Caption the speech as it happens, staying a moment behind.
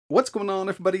What's going on,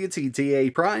 everybody? It's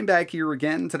ETAPRIME back here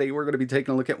again. Today we're going to be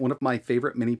taking a look at one of my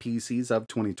favorite mini PCs of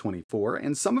 2024,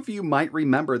 and some of you might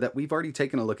remember that we've already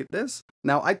taken a look at this.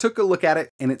 Now, I took a look at it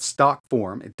in its stock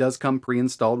form. It does come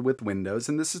pre-installed with Windows,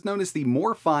 and this is known as the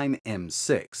Morefine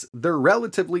M6. They're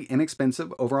relatively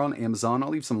inexpensive over on Amazon. I'll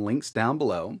leave some links down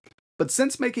below. But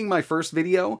since making my first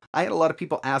video, I had a lot of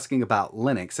people asking about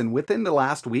Linux, and within the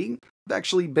last week, I've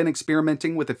actually been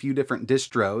experimenting with a few different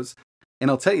distros. And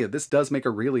I'll tell you, this does make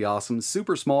a really awesome,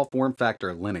 super small form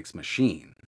factor Linux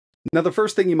machine. Now, the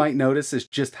first thing you might notice is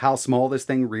just how small this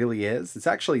thing really is. It's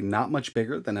actually not much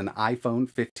bigger than an iPhone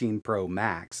 15 Pro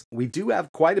Max. We do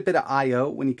have quite a bit of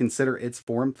I/O when you consider its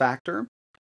form factor.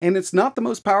 And it's not the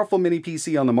most powerful mini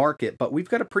PC on the market, but we've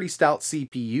got a pretty stout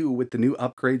CPU with the new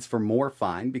upgrades for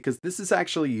Morefine, because this is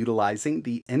actually utilizing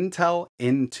the Intel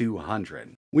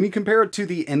N200. When you compare it to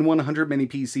the N100 mini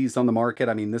PCs on the market,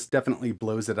 I mean, this definitely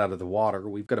blows it out of the water.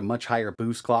 We've got a much higher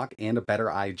boost clock and a better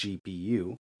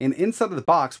iGPU. And inside of the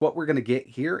box, what we're going to get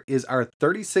here is our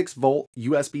 36-volt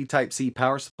USB Type-C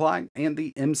power supply and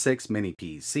the M6 mini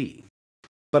PC.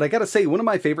 But I gotta say, one of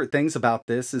my favorite things about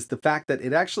this is the fact that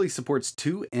it actually supports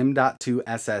two M.2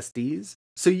 SSDs.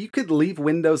 So you could leave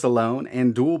Windows alone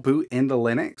and dual boot into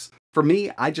Linux. For me,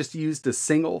 I just used a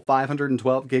single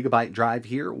 512 gigabyte drive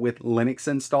here with Linux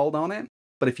installed on it.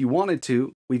 But if you wanted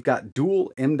to, we've got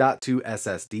dual M.2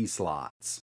 SSD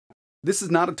slots. This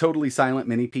is not a totally silent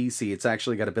mini PC. It's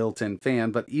actually got a built-in fan,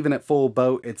 but even at full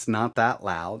boat, it's not that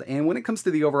loud. And when it comes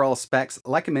to the overall specs,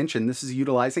 like I mentioned, this is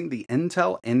utilizing the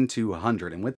Intel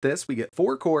N200. And with this, we get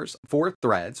 4 cores, 4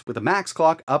 threads, with a max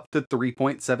clock up to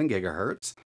 3.7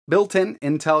 gigahertz, built-in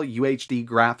Intel UHD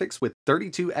graphics with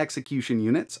 32 execution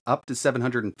units up to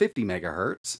 750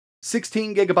 megahertz,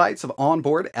 16 gigabytes of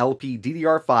onboard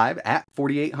LPDDR5 at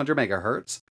 4800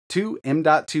 megahertz, 2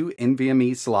 M.2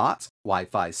 NVMe slots,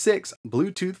 Wi-Fi 6,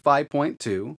 Bluetooth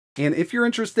 5.2. And if you're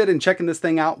interested in checking this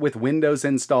thing out with Windows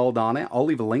installed on it, I'll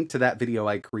leave a link to that video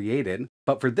I created.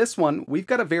 But for this one, we've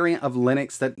got a variant of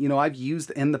Linux that, I've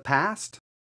used in the past.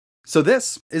 So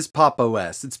this is Pop!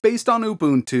 OS. It's based on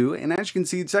Ubuntu, and as you can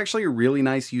see, it's actually a really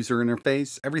nice user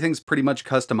interface. Everything's pretty much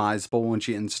customizable once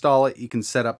you install it. You can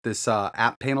set up this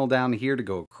app panel down here to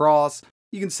go across.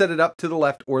 You can set it up to the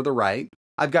left or the right.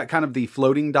 I've got kind of the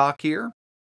floating dock here.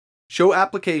 Show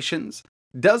applications.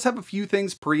 Does have a few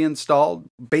things pre-installed.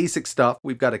 Basic stuff.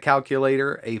 We've got a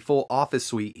calculator, a full office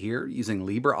suite here using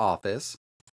LibreOffice.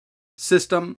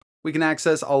 System. We can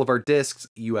access all of our disks,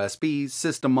 USB,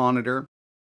 system monitor.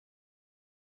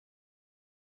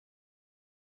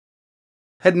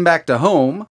 Heading back to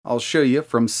home, I'll show you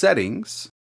from settings.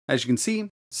 As you can see,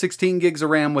 16 gigs of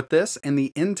RAM with this and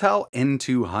the Intel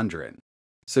N200.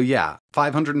 So yeah,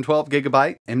 512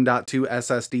 gigabyte M.2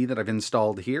 SSD that I've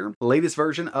installed here. Latest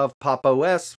version of Pop!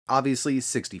 OS, obviously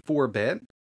 64-bit.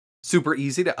 Super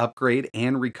easy to upgrade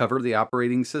and recover the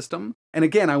operating system. And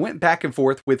again, I went back and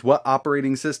forth with what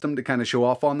operating system to kind of show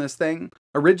off on this thing.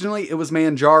 Originally, it was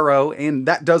Manjaro, and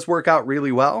that does work out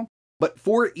really well. But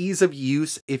for ease of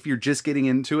use, if you're just getting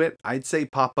into it, I'd say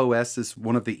Pop! OS is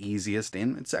one of the easiest,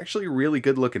 and it's actually a really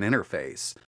good looking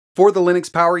interface. For the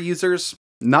Linux power users,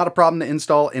 not a problem to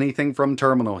install anything from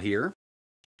terminal here.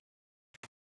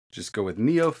 Just go with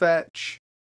NeoFetch.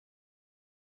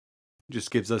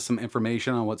 Just gives us some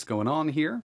information on what's going on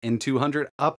here. N200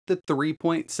 up to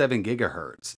 3.7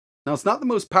 gigahertz. Now, it's not the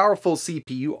most powerful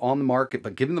CPU on the market,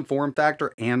 but given the form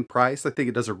factor and price, I think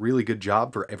it does a really good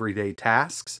job for everyday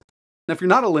tasks. Now, if you're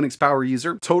not a Linux power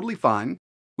user, totally fine.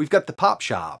 We've got the Pop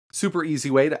Shop. Super easy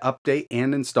way to update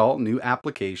and install new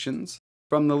applications.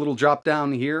 From the little drop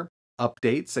down here,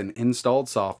 updates and installed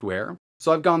software.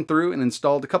 So I've gone through and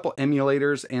installed a couple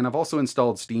emulators, and I've also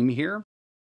installed Steam here.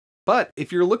 But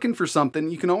if you're looking for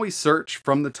something, you can always search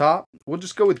from the top. We'll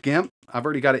just go with GIMP. I've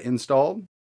already got it installed.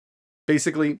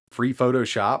 Basically, free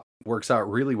Photoshop. Works out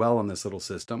really well on this little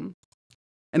system.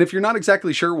 And if you're not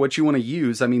exactly sure what you want to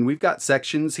use, I mean, we've got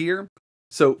sections here.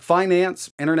 So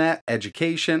finance, internet,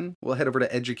 education. We'll head over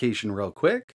to education real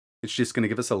quick. It's just going to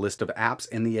give us a list of apps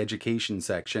in the education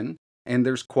section. And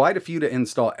there's quite a few to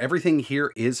install. Everything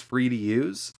here is free to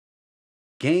use.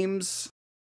 Games,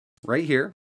 right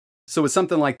here. So with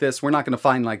something like this, we're not going to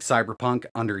find like Cyberpunk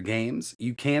under games.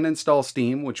 You can install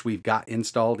Steam, which we've got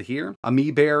installed here.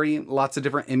 Amoeberry, lots of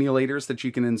different emulators that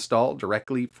you can install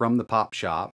directly from the Pop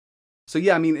Shop. So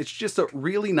yeah, I mean, it's just a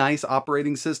really nice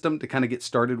operating system to kind of get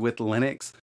started with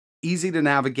Linux. Easy to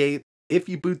navigate. If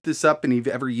you boot this up and you've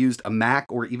ever used a Mac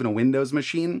or even a Windows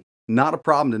machine, not a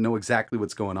problem to know exactly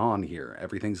what's going on here.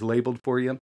 Everything's labeled for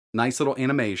you. Nice little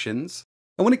animations.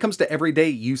 And when it comes to everyday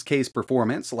use case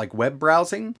performance, like web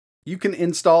browsing, You can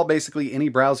install basically any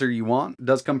browser you want. It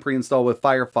does come pre-installed with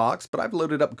Firefox, but I've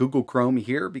loaded up Google Chrome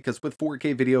here because with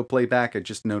 4K video playback, I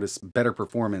just noticed better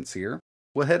performance here.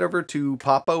 We'll head over to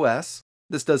Pop! OS.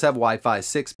 This does have Wi-Fi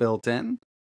 6 built in,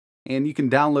 and you can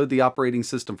download the operating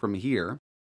system from here.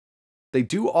 They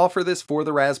do offer this for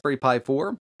the Raspberry Pi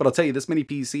 4, but I'll tell you, this mini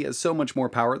PC has so much more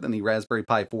power than the Raspberry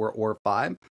Pi 4 or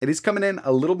 5. It is coming in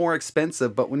a little more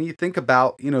expensive, but when you think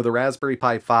about, the Raspberry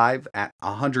Pi 5 at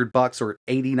 $100 or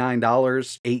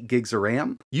 $89, 8 gigs of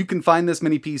RAM, you can find this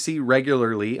mini PC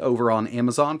regularly over on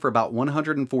Amazon for about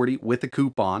 $140 with a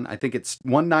coupon. I think it's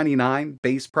 $199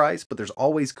 base price, but there's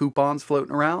always coupons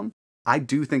floating around. I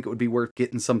do think it would be worth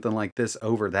getting something like this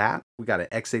over that. We got an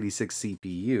x86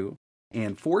 CPU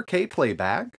and 4K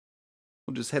playback.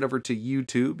 We'll just head over to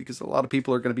YouTube because a lot of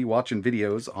people are going to be watching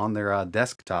videos on their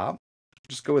desktop.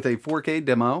 Just go with a 4K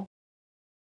demo.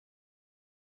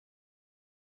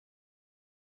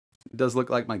 It does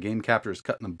look like my game capture is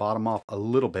cutting the bottom off a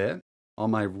little bit. On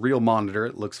my real monitor,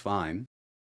 it looks fine.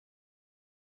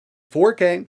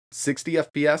 4K, 60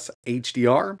 FPS,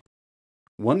 HDR,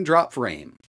 1 drop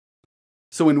frame.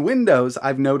 So in Windows,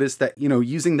 I've noticed that,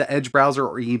 using the Edge browser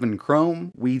or even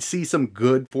Chrome, we see some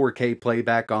good 4K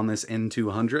playback on this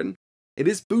N200. It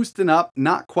is boosting up,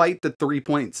 not quite the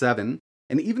 3.7.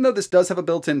 And even though this does have a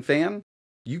built-in fan,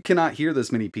 you cannot hear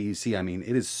this mini PC. I mean,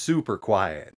 it is super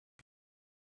quiet.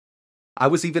 I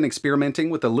was even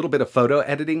experimenting with a little bit of photo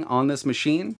editing on this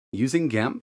machine using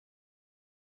GIMP.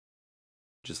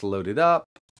 Just load it up.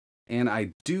 And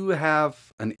I do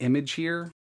have an image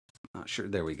here. Not sure.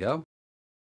 There we go.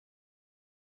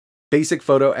 Basic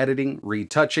photo editing,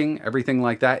 retouching, everything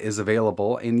like that is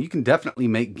available, and you can definitely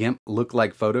make GIMP look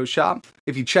like Photoshop.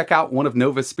 If you check out one of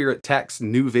Nova Spirit Tech's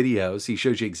new videos, he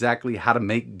shows you exactly how to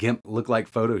make GIMP look like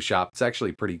Photoshop. It's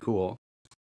actually pretty cool.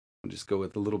 We'll just go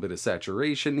with a little bit of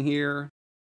saturation here.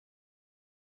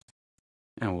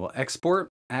 And we'll export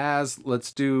as,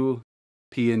 let's do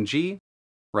PNG,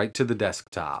 right to the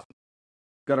desktop.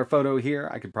 Got our photo here.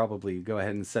 I could probably go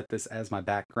ahead and set this as my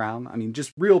background. I mean,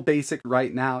 just real basic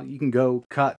right now. You can go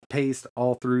cut, paste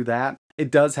all through that.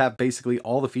 It does have basically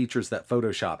all the features that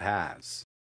Photoshop has.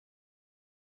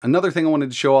 Another thing I wanted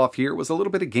to show off here was a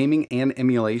little bit of gaming and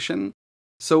emulation.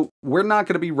 So we're not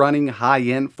going to be running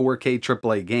high-end 4K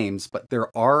AAA games, but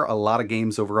there are a lot of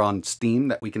games over on Steam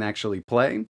that we can actually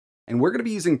play. And we're going to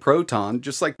be using Proton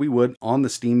just like we would on the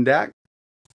Steam Deck.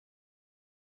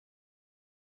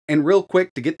 And real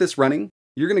quick, to get this running,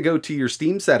 you're going to go to your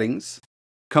Steam settings,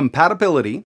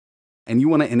 compatibility, and you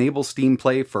want to enable Steam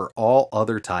Play for all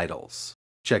other titles.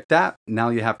 Check that. Now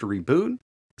you have to reboot.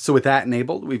 So with that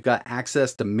enabled, we've got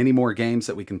access to many more games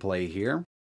that we can play here.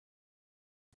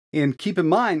 And keep in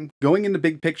mind, going into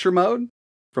big picture mode,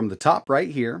 from the top right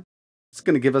here, it's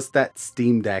going to give us that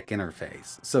Steam Deck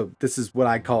interface. So this is what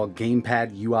I call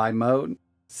gamepad UI mode.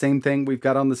 Same thing we've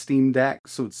got on the Steam Deck,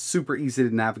 so it's super easy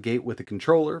to navigate with a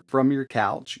controller from your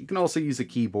couch. You can also use a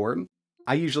keyboard.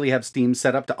 I usually have Steam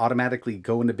set up to automatically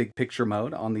go into big picture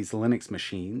mode on these Linux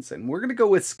machines, and we're going to go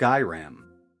with Skyrim.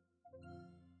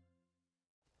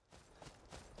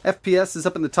 FPS is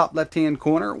up in the top left-hand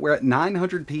corner. We're at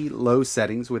 900p low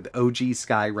settings with OG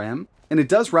Skyrim, and it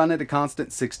does run at a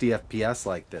constant 60 FPS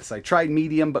like this. I tried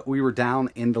medium, but we were down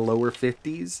in the lower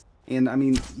 50s. And I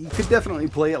mean, you could definitely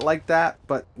play it like that,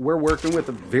 but we're working with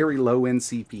a very low-end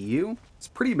CPU. It's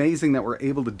pretty amazing that we're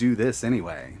able to do this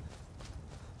anyway.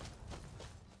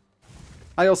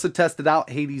 I also tested out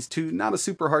Hades 2, not a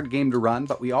super hard game to run,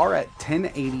 but we are at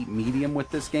 1080 medium with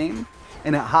this game.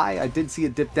 And at high, I did see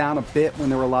it dip down a bit when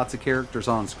there were lots of characters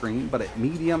on screen, but at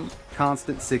medium,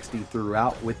 constant 60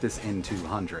 throughout with this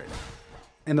N200.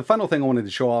 And the final thing I wanted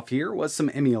to show off here was some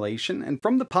emulation. And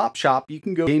from the Pop Shop, you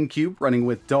can go GameCube running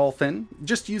with Dolphin,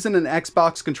 just using an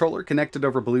Xbox controller connected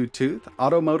over Bluetooth,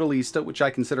 Auto Modellista, which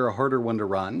I consider a harder one to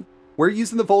run. We're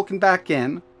using the Vulkan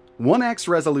backend, 1x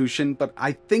resolution, but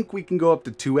I think we can go up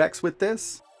to 2x with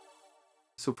this.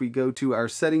 So if we go to our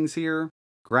settings here,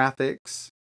 graphics,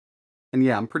 and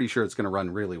yeah, I'm pretty sure it's going to run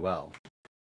really well.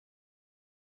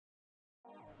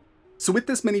 So with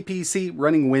this mini PC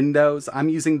running Windows, I'm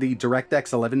using the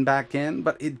DirectX 11 backend,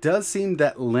 but it does seem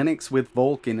that Linux with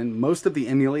Vulkan and most of the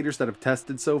emulators that I've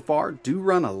tested so far do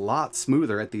run a lot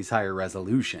smoother at these higher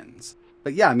resolutions.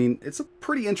 But yeah, I mean, it's a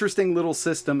pretty interesting little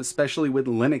system, especially with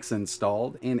Linux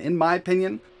installed, and in my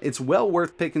opinion, it's well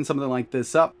worth picking something like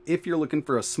this up if you're looking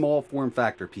for a small form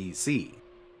factor PC.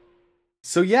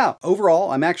 So yeah,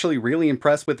 overall, I'm actually really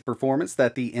impressed with the performance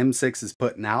that the M6 is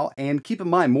putting out, and keep in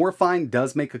mind, Morefine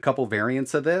does make a couple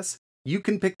variants of this. You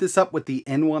can pick this up with the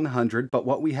N100, but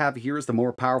what we have here is the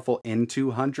more powerful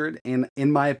N200, and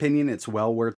in my opinion, it's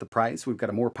well worth the price. We've got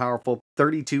a more powerful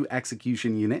 32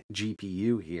 execution unit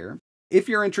GPU here. If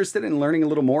you're interested in learning a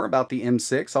little more about the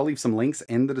M6, I'll leave some links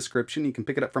in the description. You can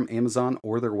pick it up from Amazon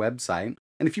or their website.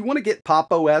 And if you want to get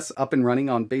Pop! OS up and running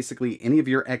on basically any of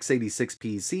your x86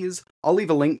 PCs, I'll leave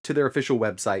a link to their official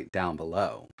website down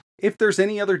below. If there's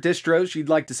any other distros you'd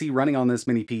like to see running on this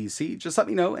mini PC, just let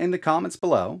me know in the comments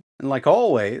below. And like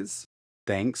always,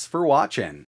 thanks for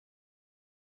watching.